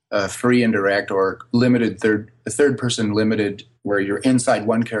free and direct or limited third person limited, where you're inside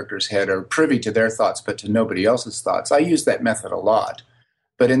one character's head or privy to their thoughts but to nobody else's thoughts. I use that method a lot.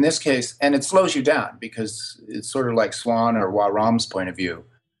 But in this case, and it slows you down because it's sort of like Swan or Waram's point of view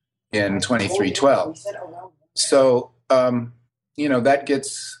in 2312. So, that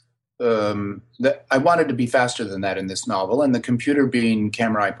gets... I wanted to be faster than that in this novel, and the computer being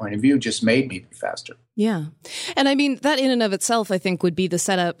camera eye point of view just made me be faster. Yeah. And I mean, that in and of itself, I think, would be the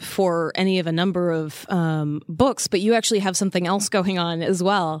setup for any of a number of books, but you actually have something else going on as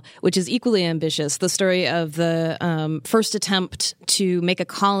well, which is equally ambitious, the story of the first attempt to make a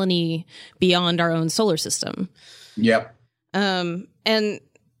colony beyond our own solar system. Yep. And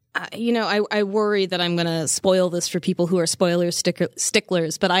I worry that I'm going to spoil this for people who are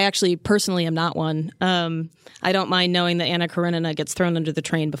sticklers, but I actually personally am not one. I don't mind knowing that Anna Karenina gets thrown under the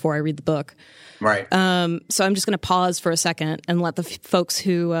train before I read the book. Right. So I'm just going to pause for a second and let the folks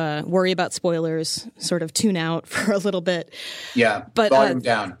who worry about spoilers sort of tune out for a little bit. Yeah, but volume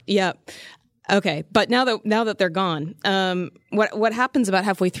down. Yeah. Okay, but now that they're gone, what happens about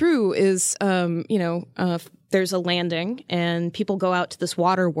halfway through is, there's a landing and people go out to this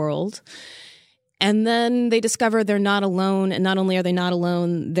water world, and then they discover they're not alone. And not only are they not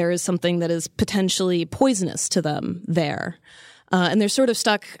alone, there is something that is potentially poisonous to them there, and they're sort of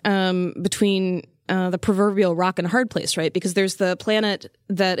stuck between the proverbial rock and a hard place, right? Because there's the planet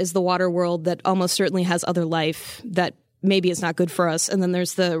that is the water world that almost certainly has other life that maybe it's not good for us. And then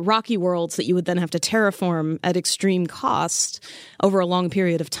there's the rocky worlds that you would then have to terraform at extreme cost over a long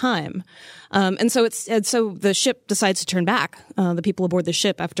period of time. And so the ship decides to turn back. The people aboard the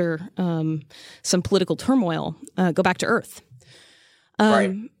ship, after some political turmoil, go back to Earth.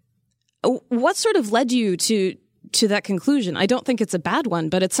 Right. What sort of led you to that conclusion? I don't think it's a bad one,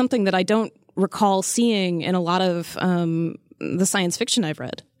 but it's something that I don't recall seeing in a lot of the science fiction I've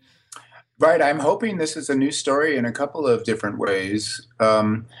read. Right. I'm hoping this is a new story in a couple of different ways.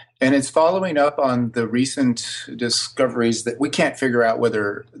 And it's following up on the recent discoveries that we can't figure out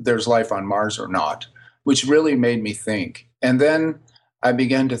whether there's life on Mars or not, which really made me think. And then I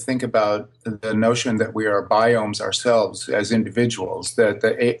began to think about the notion that we are biomes ourselves as individuals, that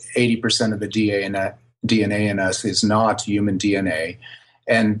the 80% of the DNA in us is not human DNA.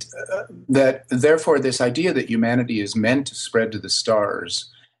 And that therefore this idea that humanity is meant to spread to the stars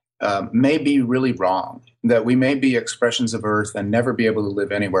may be really wrong, that we may be expressions of Earth and never be able to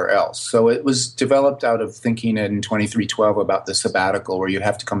live anywhere else. So it was developed out of thinking in 2312 about the sabbatical, where you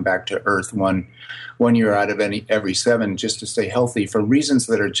have to come back to Earth one year out of every 7 just to stay healthy, for reasons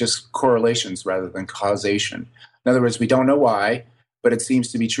that are just correlations rather than causation. In other words, we don't know why, but it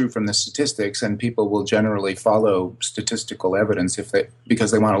seems to be true from the statistics, and people will generally follow statistical evidence because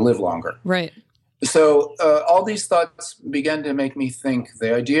they want to live longer. Right. So all these thoughts began to make me think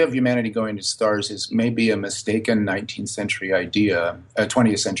the idea of humanity going to stars is maybe a mistaken 19th century idea, a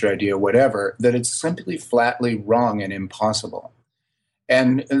 20th century idea, whatever, that it's simply flatly wrong and impossible.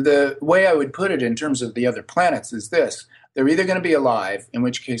 And the way I would put it in terms of the other planets is this: they're either going to be alive, in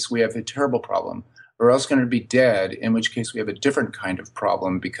which case we have a terrible problem, or else going to be dead, in which case we have a different kind of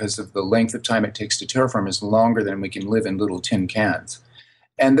problem, because of the length of time it takes to terraform is longer than we can live in little tin cans.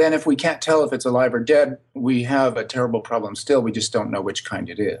 And then if we can't tell if it's alive or dead, we have a terrible problem still. We just don't know which kind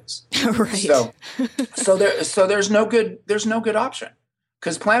it is. Right. So there's no good option,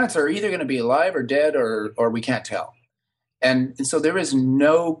 because planets are either going to be alive or dead, or we can't tell. And so there is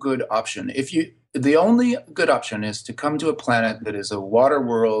no good option. The only good option is to come to a planet that is a water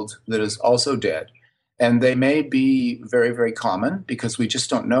world that is also dead. And they may be very, very common, because we just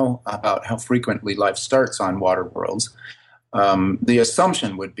don't know about how frequently life starts on water worlds. The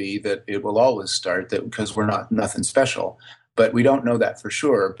assumption would be that it will always start, that because we're nothing special, but we don't know that for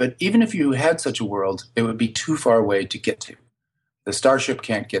sure. But even if you had such a world, it would be too far away to get to. The Starship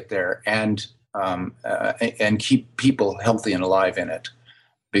can't get there and keep people healthy and alive in it,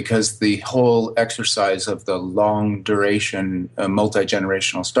 because the whole exercise of the long duration,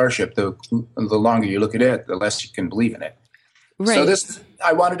 multi-generational Starship, the longer you look at it, the less you can believe in it. Right. So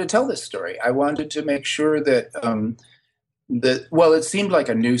I wanted to tell this story. I wanted to make sure that it seemed like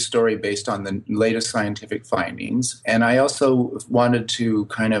a new story based on the latest scientific findings. And I also wanted to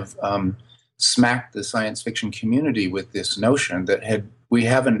kind of smack the science fiction community with this notion that we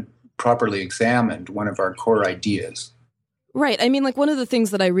haven't properly examined one of our core ideas. Right. I mean, like, one of the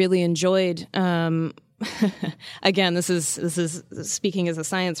things that I really enjoyed, again, this is speaking as a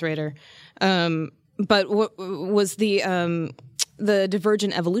science writer, but what was the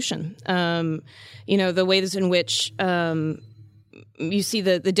divergent evolution, the ways in which you see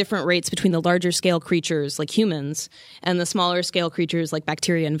the different rates between the larger scale creatures like humans and the smaller scale creatures like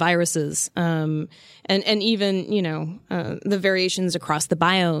bacteria and viruses, and even, the variations across the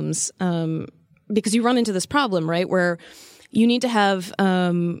biomes, because you run into this problem, right, where you need to have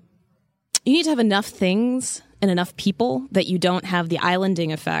enough things and enough people that you don't have the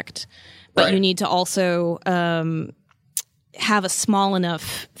islanding effect, but right. You need to also have a small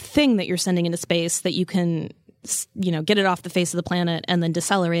enough thing that you're sending into space that you can, get it off the face of the planet and then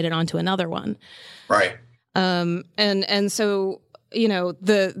decelerate it onto another one. Right. And so,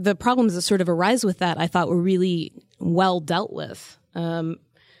 the problems that sort of arise with that, I thought were really well dealt with.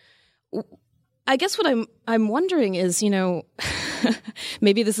 I guess what I'm wondering is,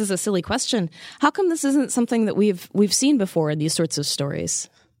 maybe this is a silly question. How come this isn't something that we've seen before in these sorts of stories?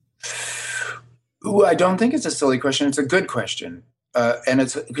 Ooh, I don't think it's a silly question. It's a good question. And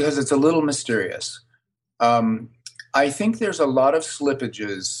it's because it's a little mysterious. I think there's a lot of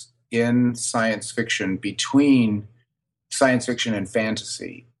slippages in science fiction between science fiction and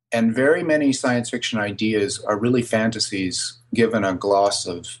fantasy. And very many science fiction ideas are really fantasies given a gloss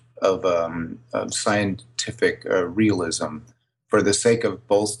of scientific realism for the sake of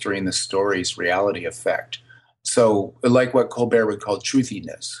bolstering the story's reality effect. So, like what Colbert would call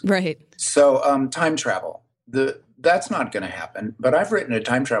truthiness. Right. So, time travel. That's not going to happen. But I've written a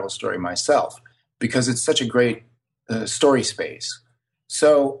time travel story myself because it's such a great story space.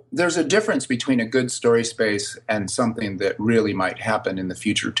 So there's a difference between a good story space and something that really might happen in the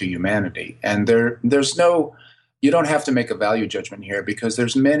future to humanity. And you don't have to make a value judgment here because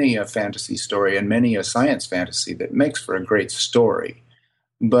there's many a fantasy story and many a science fantasy that makes for a great story.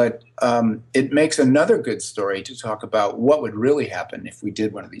 But it makes another good story to talk about what would really happen if we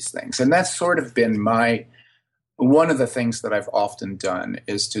did one of these things. And that's sort of been one of the things that I've often done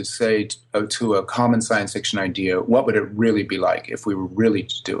is to say to a common science fiction idea, what would it really be like if we were really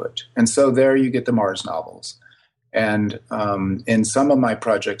to do it? And so there you get the Mars novels. And in some of my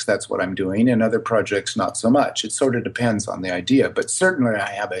projects, that's what I'm doing. In other projects, not so much. It sort of depends on the idea. But certainly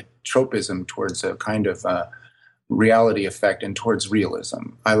I have a tropism towards a kind of reality effect and towards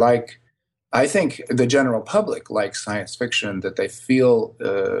realism. I think the general public likes science fiction that they feel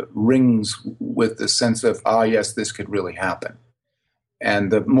rings with the sense of, yes, this could really happen.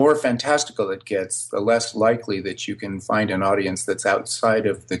 And the more fantastical it gets, the less likely that you can find an audience that's outside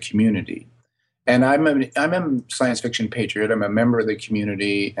of the community. And I'm a science fiction patriot. I'm a member of the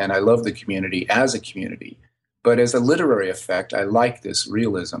community, and I love the community as a community. But as a literary effect, I like this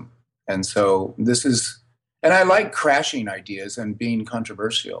realism. And so and I like crashing ideas and being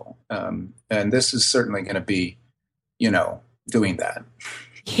controversial. And this is certainly going to be, doing that.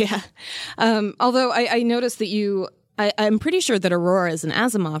 Yeah. Although I noticed that I'm pretty sure that Aurora is an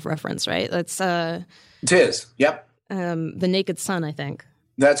Asimov reference, right? That's it is. Yep. The Naked Sun, I think.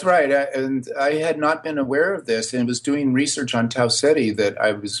 That's right. And I had not been aware of this and was doing research on Tau Ceti that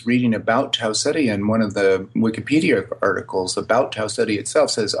I was reading about Tau Ceti, and one of the Wikipedia articles about Tau Ceti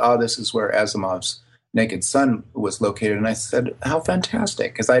itself says, this is where Asimov's Naked Sun was located. And I said, how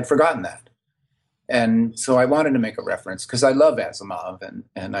fantastic, because I had forgotten that. And so I wanted to make a reference because I love Asimov,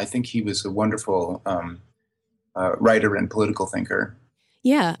 and I think he was a wonderful writer and political thinker.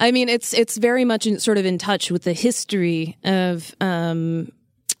 Yeah, I mean, it's very much sort of in touch with the history of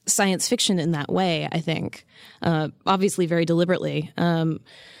science fiction in that way, I think, obviously very deliberately.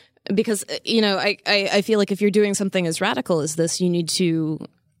 Because, I feel like if you're doing something as radical as this, you need to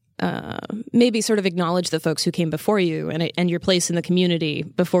maybe sort of acknowledge the folks who came before you and your place in the community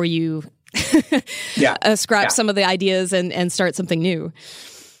before you scrap some of the ideas and start something new.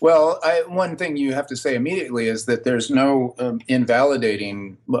 Well, one thing you have to say immediately is that there's no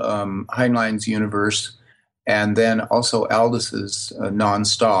invalidating Heinlein's universe, and then also Aldis's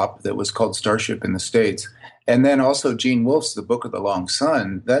Nonstop that was called Starship in the States. And then also Gene Wolfe's The Book of the Long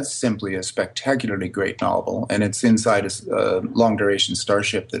Sun. That's simply a spectacularly great novel, and it's inside a long-duration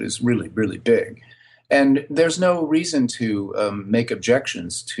starship that is really, really big. And there's no reason to make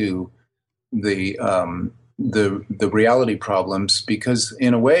objections to the reality problems because,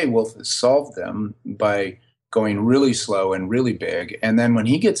 in a way, Wolfe has solved them by going really slow and really big. And then when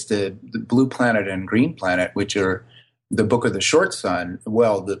he gets to the Blue Planet and Green Planet, which are the Book of the Short Sun,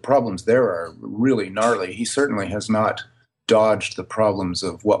 well, the problems there are really gnarly. He certainly has not dodged the problems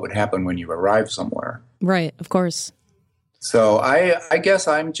of what would happen when you arrive somewhere. Right, of course. So I guess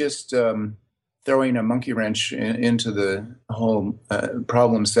I'm just throwing a monkey wrench into the whole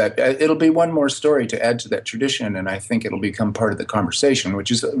problem set. It'll be one more story to add to that tradition, and I think it'll become part of the conversation, which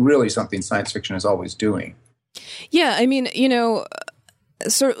is really something science fiction is always doing. Yeah, I mean,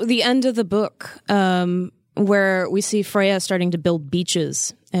 sort of the end of the book, where we see Freya starting to build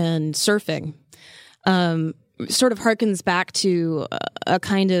beaches and surfing, sort of harkens back to a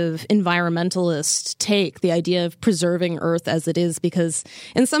kind of environmentalist take, the idea of preserving Earth as it is, because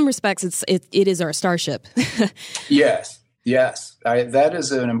in some respects it is our starship. Yes. That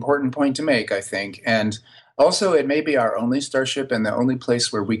is an important point to make, I think. And also it may be our only starship and the only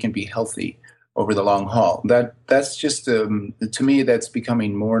place where we can be healthy over the long haul. That's just, to me, that's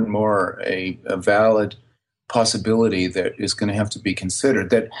becoming more and more a valid possibility that is going to have to be considered,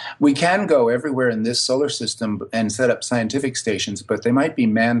 that we can go everywhere in this solar system and set up scientific stations, but they might be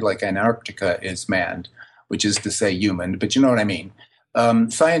manned like Antarctica is manned, which is to say human, but you know what I mean.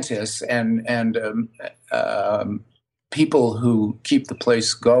 Scientists and people who keep the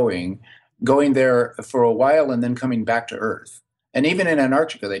place going there for a while and then coming back to Earth. And even in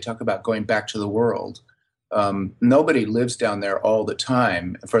Antarctica, they talk about going back to the world. Nobody lives down there all the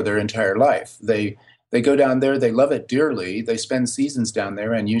time for their entire life. They go down there, they love it dearly, they spend seasons down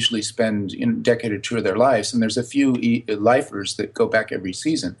there and usually spend a decade or two of their lives. And there's a few lifers that go back every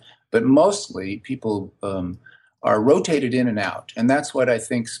season. But mostly people are rotated in and out. And that's what I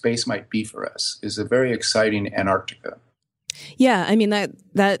think space might be for us, is a very exciting Antarctica. Yeah, I mean,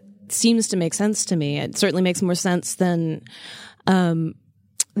 that seems to make sense to me. It certainly makes more sense than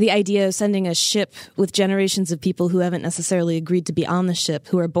the idea of sending a ship with generations of people who haven't necessarily agreed to be on the ship,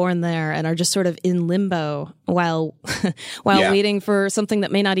 who are born there and are just sort of in limbo while waiting for something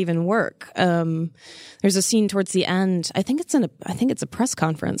that may not even work. There's a scene towards the end. I think it's a press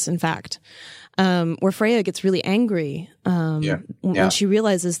conference, in fact, where Freya gets really angry when she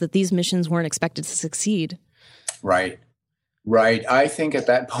realizes that these missions weren't expected to succeed. Right. I think at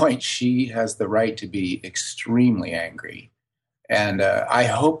that point she has the right to be extremely angry. And I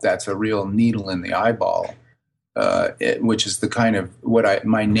hope that's a real needle in the eyeball, which is the kind of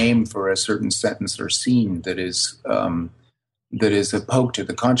my name for a certain sentence or scene that is a poke to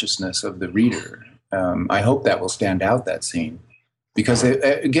the consciousness of the reader. I hope that will stand out, that scene, because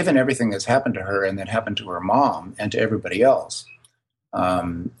given everything that's happened to her and that happened to her mom and to everybody else,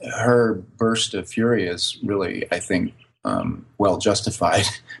 her burst of fury is really, I think, well justified.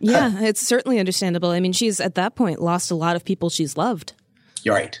 Yeah, it's certainly understandable. I mean, she's at that point lost a lot of people she's loved.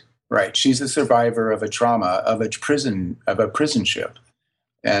 Right. She's a survivor of a trauma of a prison ship,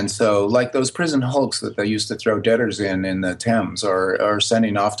 and so like those prison hulks that they used to throw debtors in the Thames or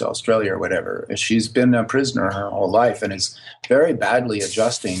sending off to Australia or whatever. She's been a prisoner her whole life and is very badly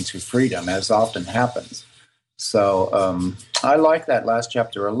adjusting to freedom, as often happens. So I like that last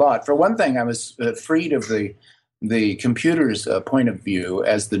chapter a lot. For one thing, I was freed of the computer's point of view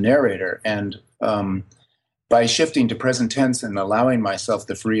as the narrator, and by shifting to present tense and allowing myself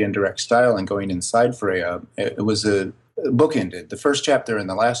the free and direct style and going inside Freya, it was a bookended. The first chapter and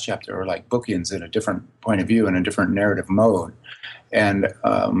the last chapter are like bookends in a different point of view and a different narrative mode. And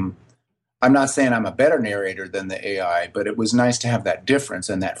I'm not saying I'm a better narrator than the AI, but it was nice to have that difference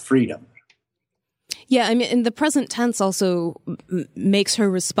and that freedom. Yeah, I mean, and the present tense also makes her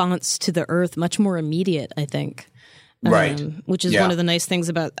response to the Earth much more immediate, I think. Right. Which is one of the nice things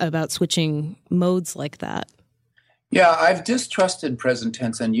about switching modes like that. Yeah, I've distrusted present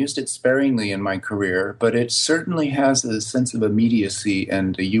tense and used it sparingly in my career, but it certainly has a sense of immediacy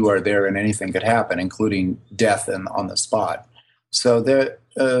and you are there and anything could happen, including death and on the spot. So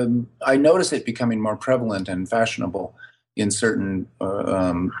I notice it becoming more prevalent and fashionable in certain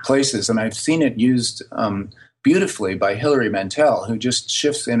places, and I've seen it used beautifully by Hilary Mantel, who just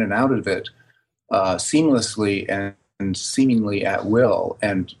shifts in and out of it seamlessly and seemingly at will.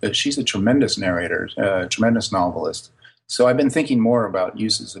 And she's a tremendous narrator, a tremendous novelist. So I've been thinking more about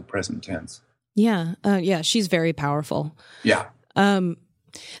uses of present tense. Yeah, she's very powerful. Yeah.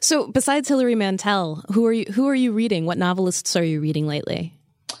 So besides Hilary Mantel, who are you reading? What novelists are you reading lately?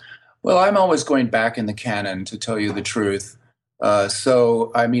 Well, I'm always going back in the canon, to tell you the truth.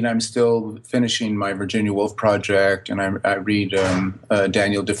 So, I mean, I'm still finishing my Virginia Woolf project, and I read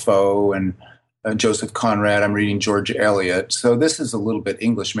Daniel Defoe and Joseph Conrad. I'm reading George Eliot. So this is a little bit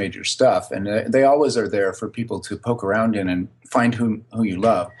English major stuff, and they always are there for people to poke around in and find who you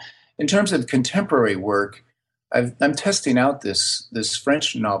love. In terms of contemporary work, I'm testing out this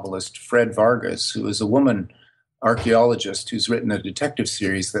French novelist, Fred Vargas, who is a woman archaeologist who's written a detective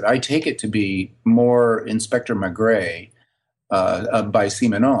series that I take it to be more Inspector Maigret by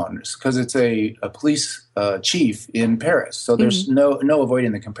Simenon, because it's a police chief in Paris. So there's no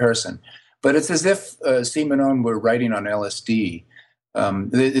avoiding the comparison. But it's as if Simenon were writing on LSD.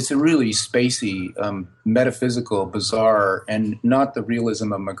 It's a really spacey, metaphysical, bizarre, and not the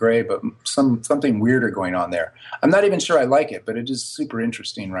realism of Maigret, but something weirder going on there. I'm not even sure I like it, but it is super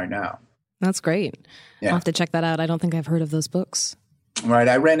interesting right now. That's great. Yeah. I'll have to check that out. I don't think I've heard of those books. Right.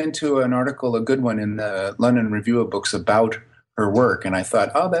 I ran into an article, a good one, in the London Review of Books about her work, and I thought,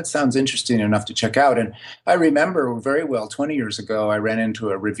 oh, that sounds interesting enough to check out. And I remember very well, 20 years ago, I ran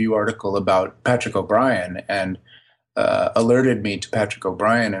into a review article about Patrick O'Brian and alerted me to Patrick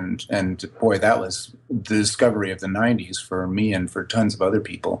O'Brian, and boy, that was the discovery of the 90s for me and for tons of other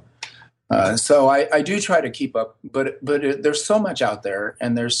people. So I do try to keep up, but there's so much out there,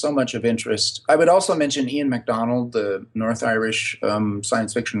 and there's so much of interest. I would also mention Ian MacDonald, the North Irish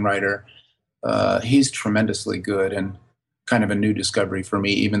science fiction writer. He's tremendously good and kind of a new discovery for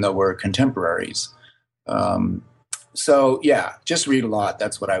me, even though we're contemporaries. So, yeah, just read a lot.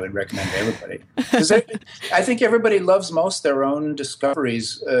 That's what I would recommend to everybody. Because I think everybody loves most their own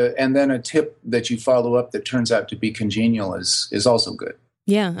discoveries. And then a tip that you follow up that turns out to be congenial is also good.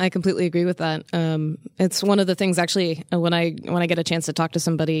 Yeah, I completely agree with that. It's one of the things, actually, when I get a chance to talk to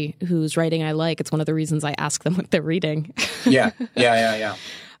somebody whose writing I like, it's one of the reasons I ask them what they're reading. Yeah.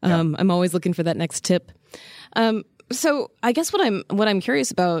 I'm always looking for that next tip. So I guess what I'm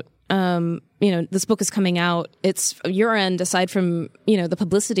curious about, this book is coming out. It's your end, aside from, the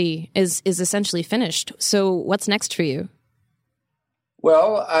publicity is essentially finished. So what's next for you?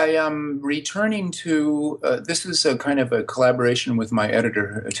 Well, I am returning to, this is a kind of a collaboration with my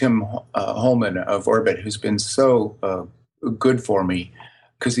editor, Tim Holman of Orbit, who's been so good for me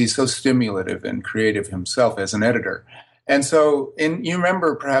because he's so stimulative and creative himself as an editor. And so you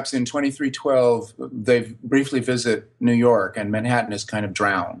remember perhaps in 2312, they briefly visit New York and Manhattan is kind of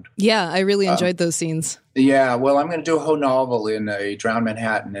drowned. Yeah, I really enjoyed those scenes. Yeah, well, I'm going to do a whole novel in a drowned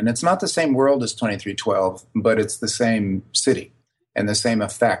Manhattan. And it's not the same world as 2312, but it's the same city and the same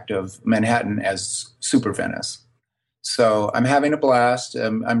effect of Manhattan as Super Venice. So I'm having a blast.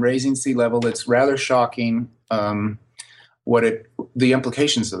 I'm raising sea level. It's rather shocking the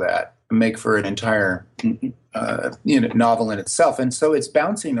implications of that make for an entire novel in itself. And so it's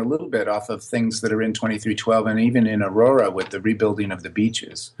bouncing a little bit off of things that are in 2312 and even in Aurora with the rebuilding of the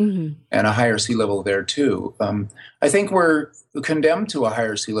beaches and a higher sea level there too. I think we're condemned to a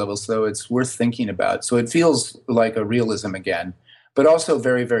higher sea level, so it's worth thinking about. So it feels like a realism again, but also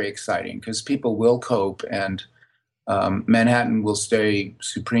very, very exciting because people will cope and Manhattan will stay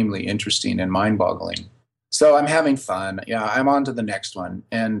supremely interesting and mind-boggling. So I'm having fun. Yeah, I'm on to the next one.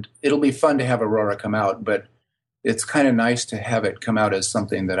 And it'll be fun to have Aurora come out, but it's kind of nice to have it come out as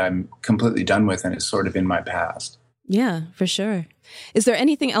something that I'm completely done with and is sort of in my past. Yeah, for sure. Is there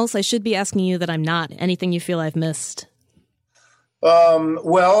anything else I should be asking you that I'm not? Anything you feel I've missed?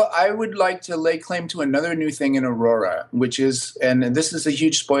 Well, I would like to lay claim to another new thing in Aurora, which is, and this is a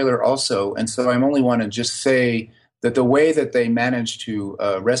huge spoiler also, and so I only want to just say that the way that they managed to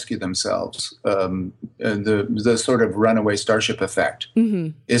rescue themselves, the sort of runaway starship effect,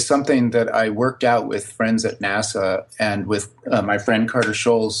 is something that I worked out with friends at NASA and with my friend Carter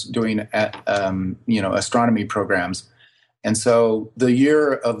Scholes doing astronomy programs. And so the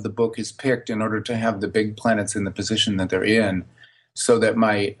year of the book is picked in order to have the big planets in the position that they're in, so that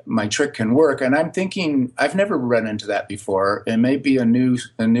my trick can work. And I'm thinking, I've never run into that before. It may be a new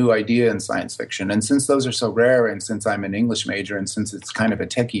idea in science fiction. And since those are so rare, and since I'm an English major, and since it's kind of a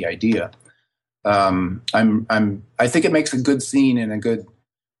techie idea, I think it makes a good scene and a good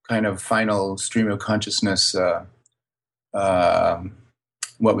kind of final stream of consciousness. What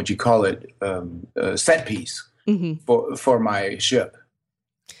would you call it? Set piece for my ship.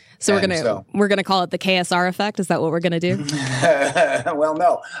 So we're gonna call it the KSR effect. Is that what we're gonna do? Well,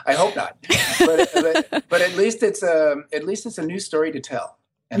 no, I hope not. But at least it's a new story to tell,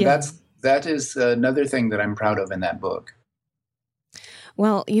 and that is another thing that I'm proud of in that book.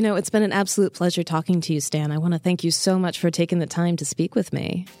 Well, it's been an absolute pleasure talking to you, Stan. I want to thank you so much for taking the time to speak with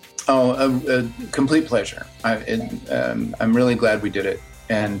me. Oh, a complete pleasure. I'm really glad we did it,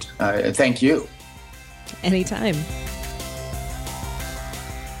 and thank you. Anytime.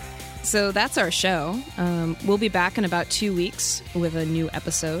 So that's our show. We'll be back in about 2 weeks with a new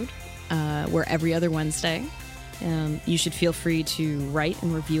episode. We're every other Wednesday. You should feel free to write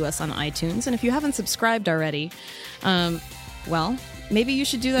and review us on iTunes. And if you haven't subscribed already, well, maybe you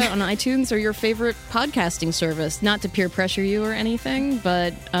should do that on iTunes or your favorite podcasting service. Not to peer pressure you or anything,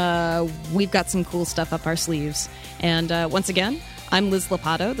 but we've got some cool stuff up our sleeves. And once again, I'm Liz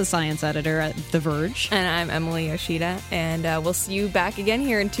Lopato, the science editor at The Verge. And I'm Emily Yoshida, and we'll see you back again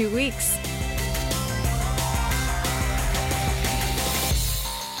here in 2 weeks.